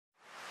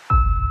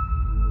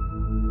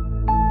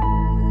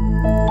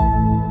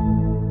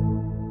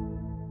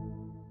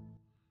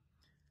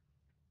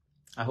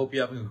I hope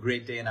you're having a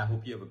great day and I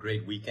hope you have a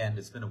great weekend.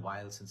 It's been a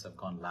while since I've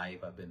gone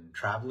live. I've been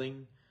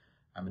traveling.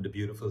 I'm in the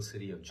beautiful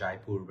city of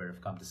Jaipur where I've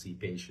come to see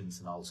patients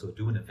and also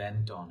do an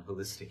event on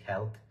holistic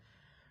health.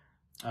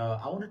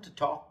 I wanted to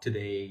talk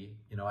today,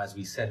 as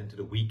we set into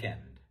the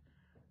weekend,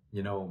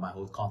 my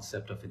whole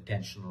concept of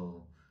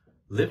intentional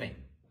living.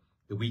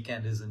 The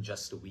weekend isn't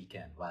just a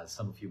weekend. While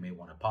some of you may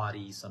want to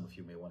party, some of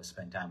you may want to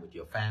spend time with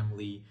your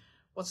family.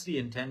 What's the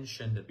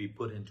intention that we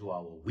put into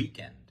our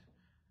weekend?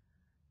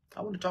 I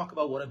want to talk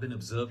about what I've been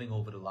observing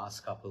over the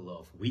last couple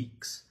of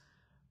weeks.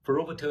 For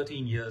over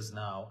 13 years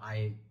now,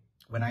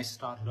 when I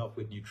started off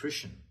with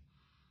nutrition,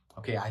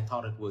 I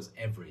thought it was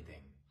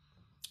everything.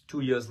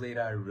 2 years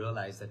later, I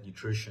realized that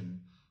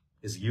nutrition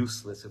is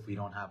useless if we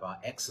don't have our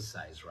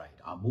exercise right,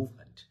 our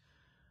movement.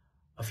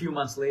 A few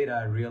months later,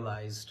 I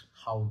realized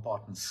how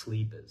important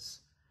sleep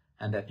is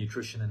and that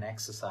nutrition and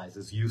exercise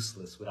is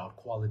useless without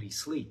quality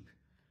sleep.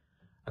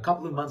 A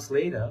couple of months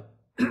later,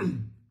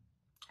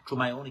 through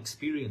my own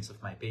experience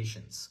of my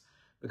patients,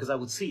 because I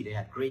would see they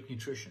had great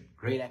nutrition,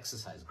 great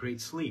exercise,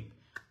 great sleep,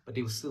 but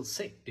they were still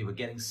sick. They were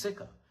getting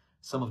sicker.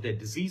 Some of their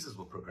diseases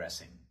were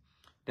progressing.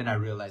 Then I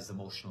realized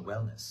emotional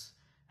wellness,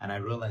 and I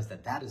realized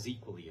that that is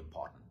equally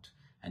important.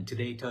 And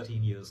today,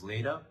 13 years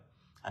later,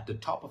 at the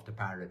top of the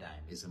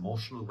paradigm is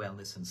emotional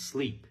wellness and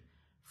sleep,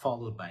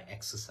 followed by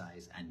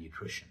exercise and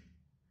nutrition.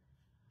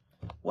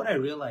 What I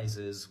realize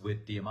is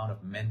with the amount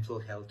of mental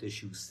health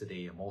issues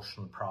today,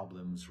 emotional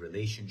problems,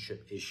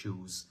 relationship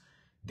issues,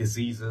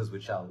 diseases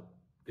which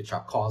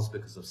are caused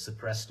because of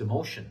suppressed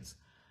emotions,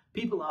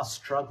 people are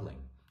struggling.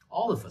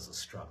 All of us are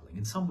struggling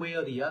in some way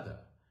or the other.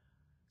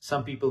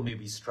 Some people may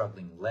be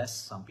struggling less,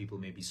 some people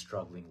may be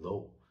struggling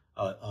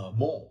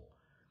more.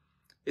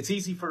 It's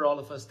easy for all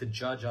of us to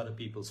judge other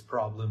people's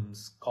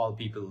problems, call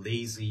people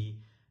lazy,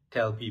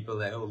 tell people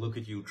that, oh, look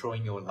at you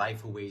throwing your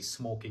life away,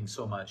 smoking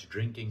so much,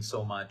 drinking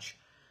so much.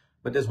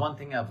 But there's one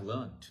thing I've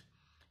learned.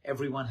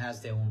 Everyone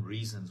has their own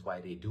reasons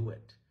why they do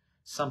it.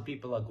 Some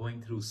people are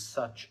going through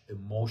such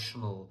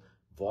emotional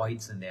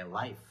voids in their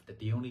life that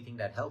the only thing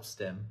that helps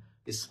them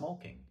is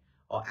smoking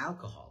or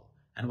alcohol.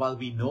 And while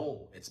we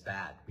know it's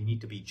bad, we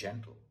need to be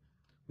gentle.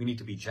 We need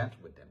to be gentle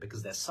with them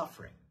because they're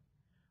suffering.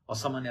 Or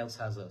someone else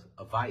has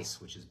a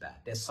vice which is bad.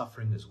 They're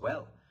suffering as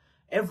well.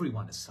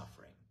 Everyone is suffering.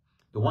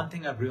 The one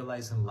thing I've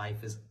realized in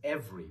life is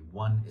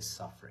everyone is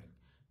suffering.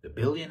 The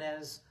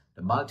billionaires,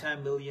 the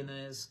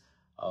multimillionaires,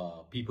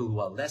 people who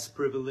are less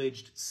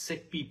privileged,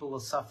 sick people are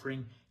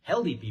suffering,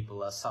 healthy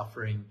people are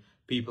suffering,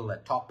 people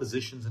at top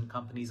positions in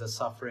companies are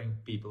suffering,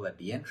 people at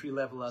the entry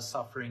level are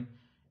suffering.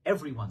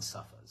 Everyone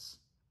suffers.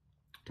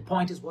 The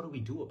point is, what do we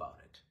do about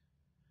it?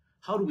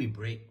 How do we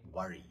break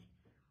worry?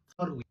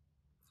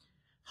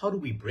 How do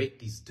we break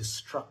these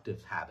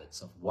destructive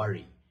habits of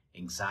worry,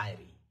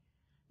 anxiety?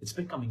 It's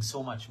becoming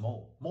so much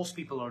more. Most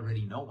people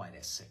already know why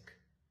they're sick,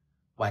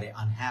 why they're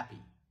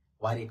unhappy,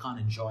 why they can't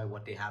enjoy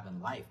what they have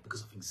in life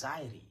because of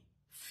anxiety,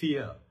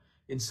 fear,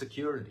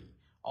 insecurity,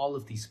 all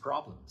of these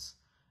problems.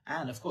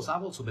 And of course,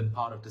 I've also been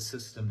part of the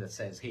system that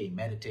says, hey,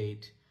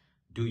 meditate,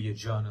 do your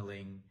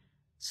journaling,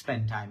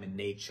 spend time in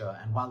nature.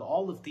 And while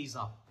all of these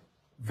are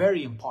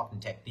very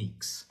important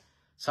techniques,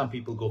 some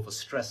people go for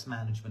stress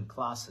management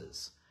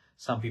classes.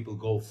 Some people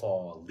go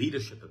for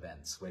leadership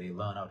events where they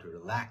learn how to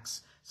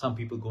relax. Some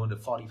people go into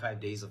 45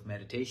 days of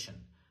meditation.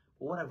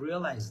 But what I've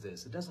realized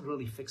is it doesn't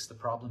really fix the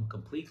problem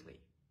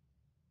completely.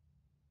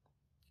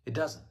 It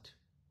doesn't.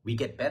 We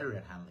get better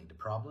at handling the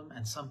problem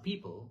and some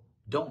people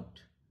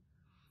don't.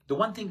 The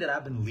one thing that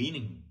I've been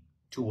leaning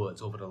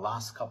towards over the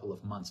last couple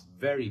of months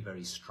very,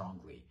 very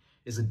strongly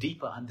is a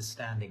deeper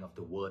understanding of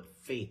the word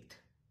faith.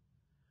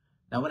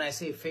 Now, when I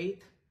say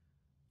faith,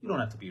 you don't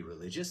have to be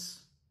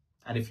religious.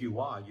 And if you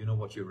are, you know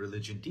what your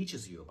religion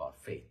teaches you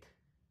about faith.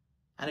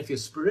 And if you're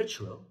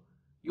spiritual,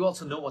 you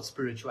also know what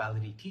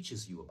spirituality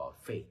teaches you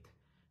about faith.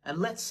 And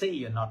let's say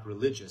you're not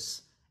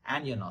religious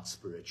and you're not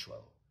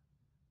spiritual.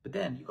 But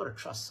then you got to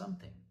trust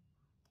something.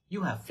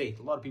 You have faith.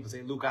 A lot of people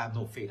say, look, I have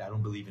no faith. I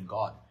don't believe in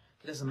God.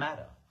 It doesn't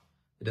matter.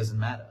 It doesn't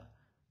matter.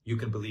 You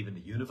can believe in the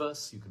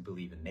universe. You can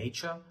believe in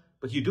nature.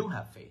 But you do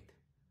have faith.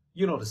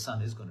 You know the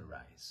sun is going to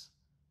rise.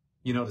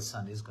 You know the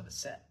sun is going to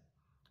set.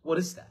 What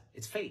is that?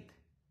 It's faith.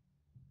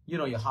 You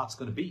know your heart's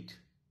going to beat.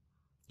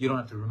 You don't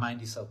have to remind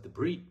yourself to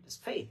breathe. There's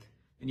faith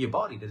in your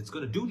body that it's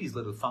going to do these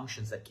little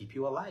functions that keep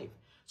you alive.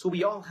 So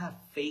we all have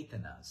faith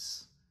in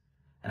us.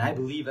 And I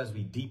believe as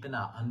we deepen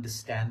our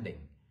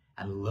understanding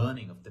and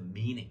learning of the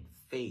meaning,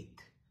 faith,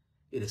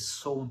 it is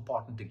so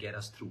important to get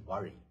us through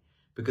worry.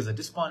 Because at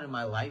this point in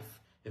my life,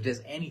 if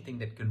there's anything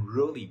that can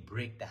really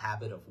break the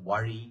habit of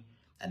worry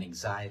and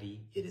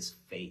anxiety, it is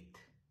faith.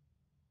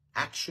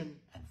 Action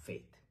and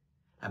faith.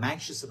 I'm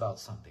anxious about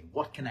something.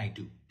 What can I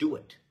do? Do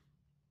it.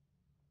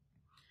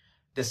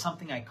 There's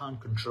something I can't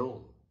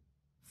control.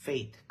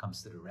 Faith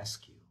comes to the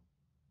rescue.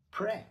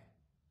 Prayer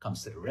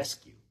comes to the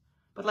rescue.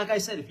 But like I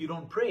said, if you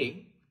don't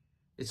pray,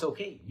 it's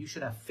okay. You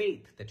should have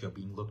faith that you're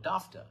being looked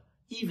after,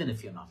 even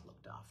if you're not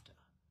looked after.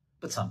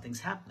 But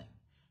something's happening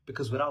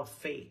because without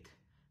faith,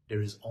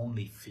 there is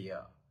only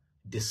fear,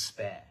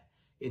 despair.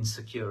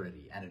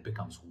 insecurity, and it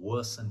becomes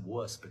worse and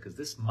worse because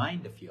this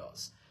mind of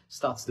yours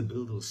starts to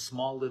build those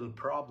small little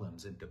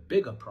problems into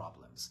bigger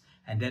problems,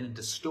 and then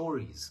into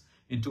stories,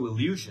 into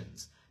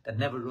illusions that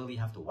never really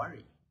have to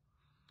worry.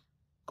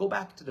 Go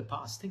back to the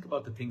past. Think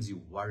about the things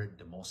you worried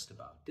the most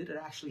about. Did it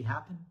actually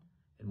happen?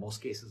 In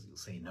most cases, you'll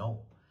say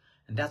no.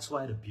 And that's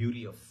why the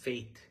beauty of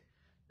faith,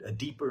 a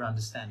deeper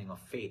understanding of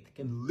faith,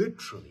 can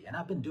literally, and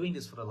I've been doing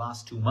this for the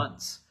last 2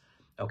 months,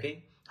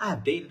 okay? I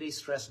have day-to-day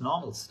stress,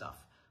 normal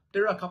stuff.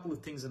 There are a couple of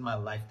things in my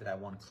life that I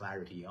want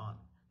clarity on.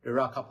 There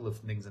are a couple of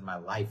things in my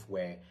life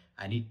where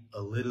I need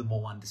a little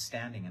more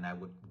understanding, and I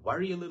would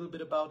worry a little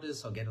bit about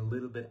this or get a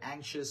little bit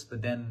anxious,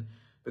 but then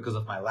because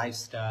of my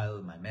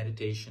lifestyle, my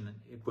meditation,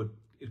 it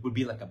would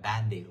be like a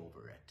band-aid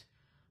over it.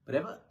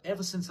 But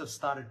ever since I've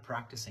started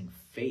practicing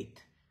faith,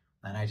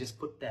 and I just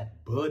put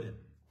that burden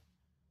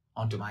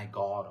onto my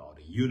God or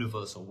the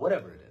universe or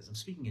whatever it is, I'm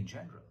speaking in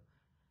general,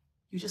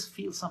 you just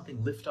feel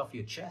something lift off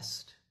your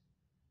chest.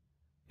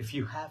 If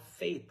you have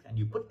faith and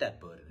you put that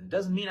burden, it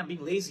doesn't mean I'm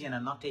being lazy and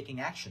I'm not taking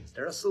actions.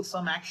 There are still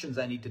some actions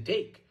I need to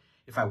take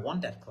if I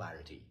want that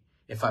clarity,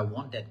 if I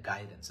want that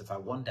guidance, if I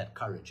want that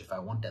courage, if I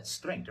want that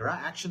strength. There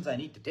are actions I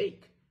need to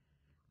take.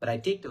 But I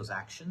take those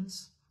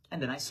actions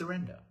and then I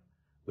surrender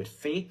with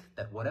faith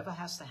that whatever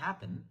has to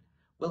happen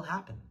will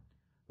happen.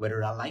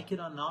 Whether I like it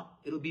or not,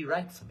 it'll be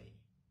right for me.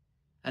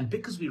 And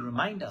because we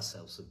remind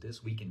ourselves of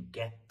this, we can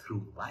get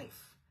through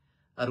life.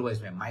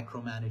 Otherwise, we're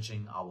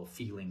micromanaging our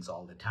feelings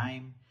all the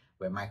time.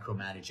 We're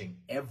micromanaging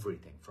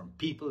everything from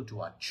people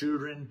to our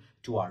children,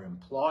 to our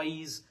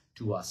employees,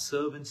 to our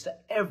servants, to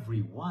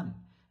everyone.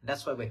 And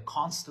that's why we're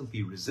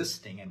constantly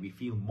resisting and we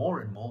feel more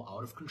and more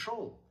out of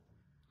control.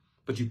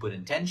 But you put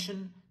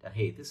intention that,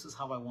 hey, this is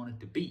how I want it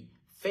to be.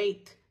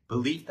 Faith,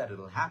 belief that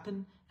it'll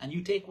happen, and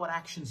you take what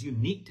actions you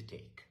need to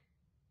take.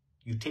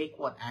 You take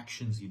what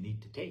actions you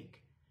need to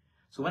take.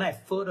 So when I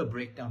further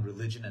break down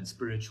religion and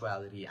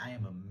spirituality, I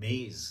am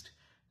amazed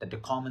that the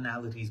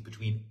commonalities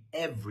between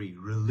every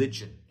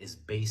religion is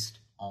based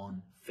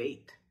on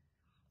faith.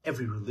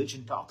 Every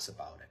religion talks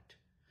about it.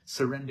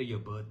 Surrender your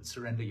burdens,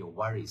 surrender your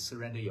worries,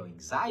 surrender your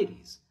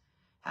anxieties.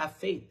 Have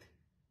faith.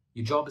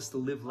 Your job is to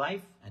live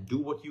life and do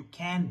what you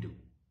can do.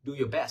 Do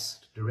your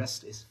best. The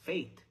rest is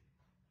faith.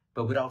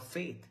 But without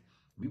faith,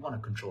 we want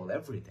to control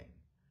everything.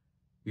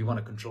 We want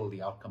to control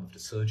the outcome of the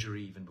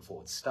surgery even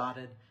before it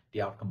started,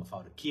 the outcome of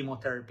how the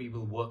chemotherapy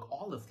will work,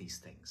 all of these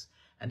things.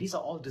 And these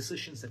are all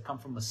decisions that come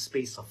from a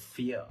space of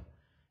fear.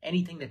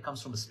 Anything that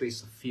comes from a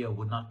space of fear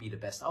would not be the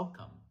best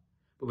outcome.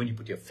 But when you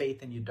put your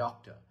faith in your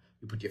doctor,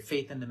 you put your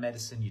faith in the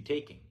medicine you're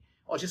taking,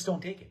 or just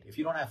don't take it. If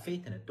you don't have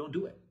faith in it, don't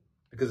do it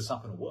because it's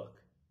not going to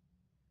work.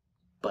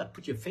 But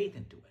put your faith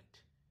into it.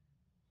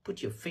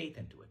 Put your faith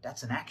into it.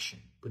 That's an action.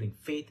 Putting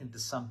faith into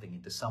something,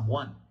 into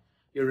someone.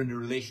 You're in a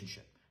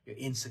relationship. You're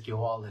insecure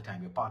all the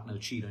time. Your partner will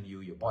cheat on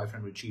you. Your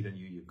boyfriend will cheat on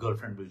you. Your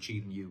girlfriend will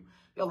cheat on you.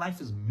 Your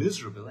life is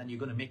miserable and you're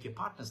going to make your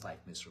partner's life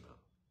miserable.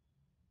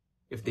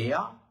 If they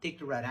are, take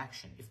the right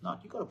action. If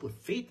not, you got to put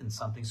faith in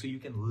something so you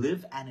can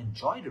live and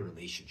enjoy the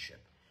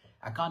relationship.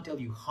 I can't tell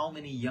you how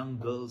many young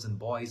girls and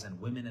boys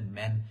and women and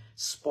men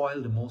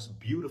spoil the most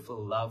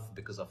beautiful love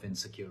because of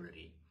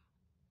insecurity.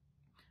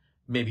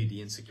 Maybe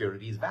the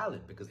insecurity is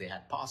valid because they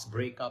had past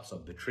breakups or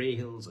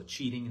betrayals or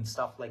cheating and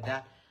stuff like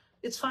that.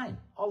 It's fine.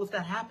 All of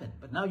that happened.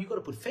 But now you got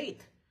to put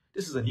faith.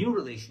 This is a new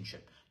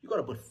relationship. You got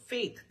to put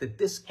faith that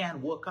this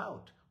can work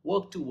out.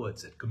 Work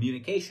towards it.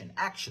 Communication,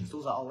 actions.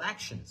 Those are all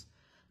actions.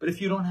 But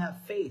if you don't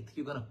have faith,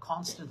 you're going to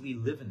constantly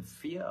live in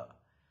fear.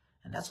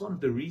 And that's one of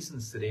the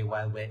reasons today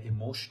why we're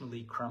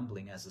emotionally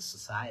crumbling as a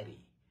society.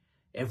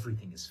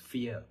 Everything is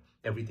fear.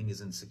 Everything is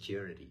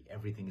insecurity.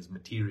 Everything is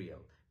material,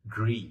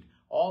 greed.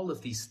 All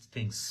of these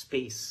things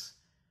space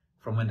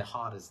from when the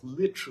heart is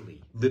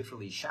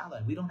literally shallow.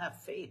 And we don't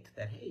have faith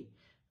that, hey,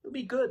 it'll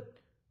be good.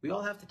 We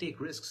all have to take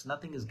risks.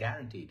 Nothing is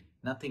guaranteed.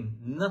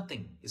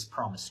 Nothing is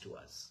promised to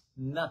us.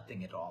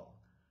 Nothing at all.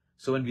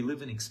 So when we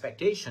live in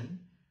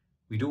expectation,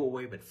 we do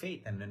away with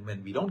faith. And then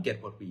when we don't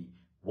get what we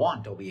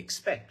want or we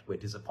expect, we're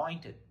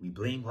disappointed. We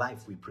blame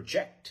life. We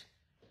project.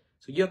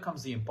 So here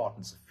comes the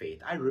importance of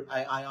faith.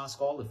 I ask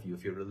all of you,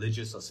 if you're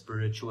religious or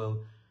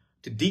spiritual,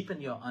 to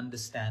deepen your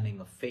understanding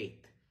of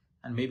faith.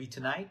 And maybe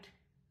tonight,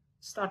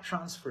 start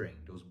transferring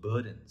those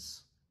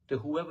burdens to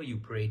whoever you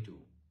pray to,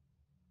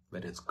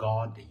 whether it's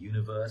God, the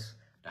universe,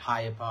 the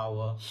higher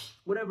power,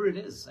 whatever it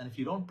is. And if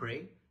you don't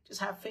pray,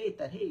 just have faith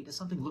that, hey, there's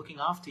something looking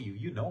after you.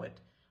 You know it.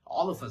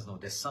 All of us know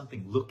there's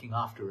something looking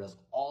after us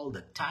all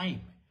the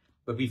time.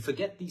 But we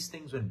forget these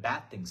things when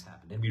bad things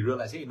happen. And we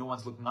realize, hey, no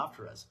one's looking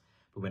after us.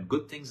 But when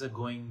good things are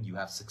going, you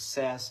have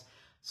success,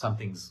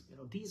 something's,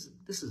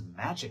 this is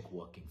magic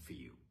working for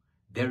you.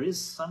 There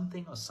is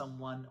something or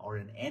someone or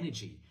an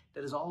energy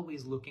that is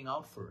always looking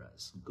out for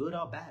us. Good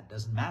or bad,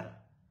 doesn't matter.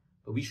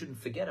 But we shouldn't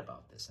forget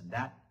about this. And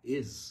that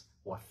is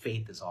what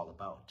faith is all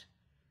about.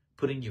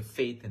 Putting your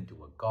faith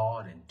into a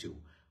God, into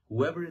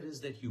whoever it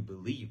is that you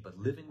believe. But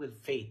living with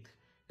faith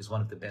is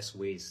one of the best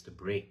ways to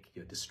break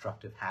your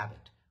destructive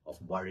habit of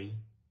worry,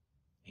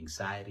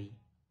 anxiety,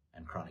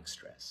 and chronic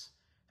stress.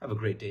 Have a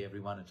great day,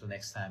 everyone. Until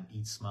next time,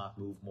 eat smart,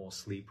 move more,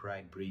 sleep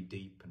right, breathe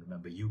deep, and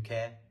remember, you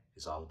care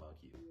is all about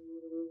you.